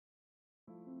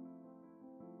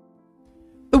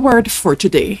The word for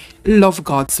today: love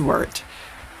God's word.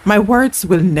 My words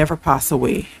will never pass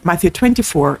away. Matthew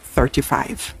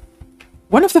 24:35.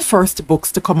 One of the first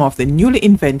books to come off the newly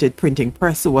invented printing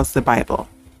press was the Bible,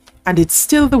 and it's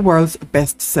still the world's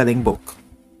best-selling book.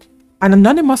 An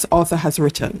anonymous author has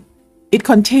written, "It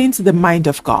contains the mind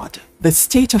of God, the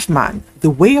state of man, the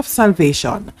way of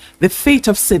salvation, the fate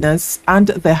of sinners, and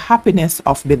the happiness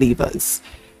of believers.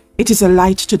 It is a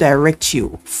light to direct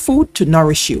you, food to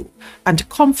nourish you, and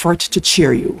comfort to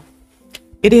cheer you.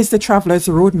 It is the traveler's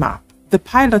roadmap, the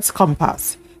pilot's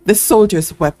compass, the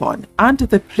soldier's weapon, and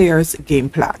the player's game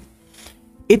plan.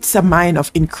 It's a mine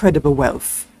of incredible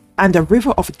wealth and a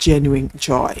river of genuine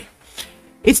joy.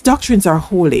 Its doctrines are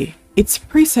holy, its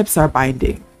precepts are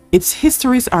binding, its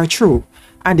histories are true,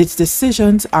 and its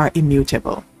decisions are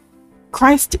immutable.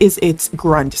 Christ is its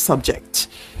grand subject,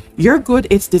 your good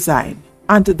its design,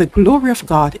 and the glory of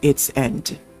God its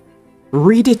end.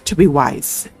 Read it to be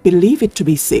wise, believe it to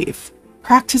be safe,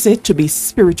 practice it to be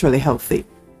spiritually healthy.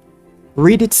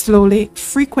 Read it slowly,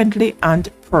 frequently, and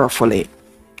prayerfully.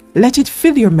 Let it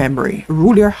fill your memory,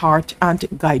 rule your heart, and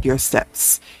guide your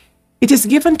steps. It is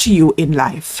given to you in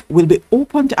life, will be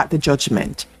opened at the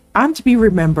judgment, and be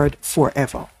remembered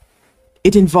forever.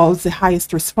 It involves the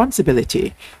highest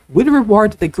responsibility, will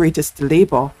reward the greatest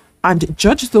labor, and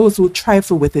judge those who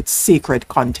trifle with its sacred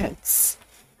contents.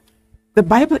 The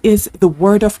Bible is the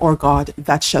word of our God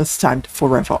that shall stand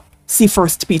forever." See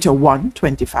 1 Peter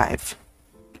 1:25.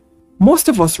 Most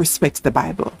of us respect the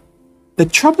Bible. The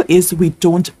trouble is we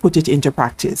don't put it into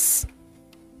practice.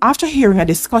 After hearing a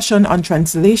discussion on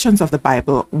translations of the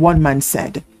Bible, one man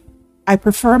said, "I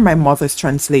prefer my mother's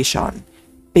translation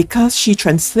because she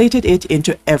translated it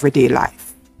into everyday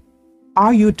life."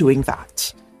 Are you doing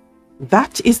that?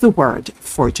 That is the word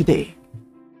for today.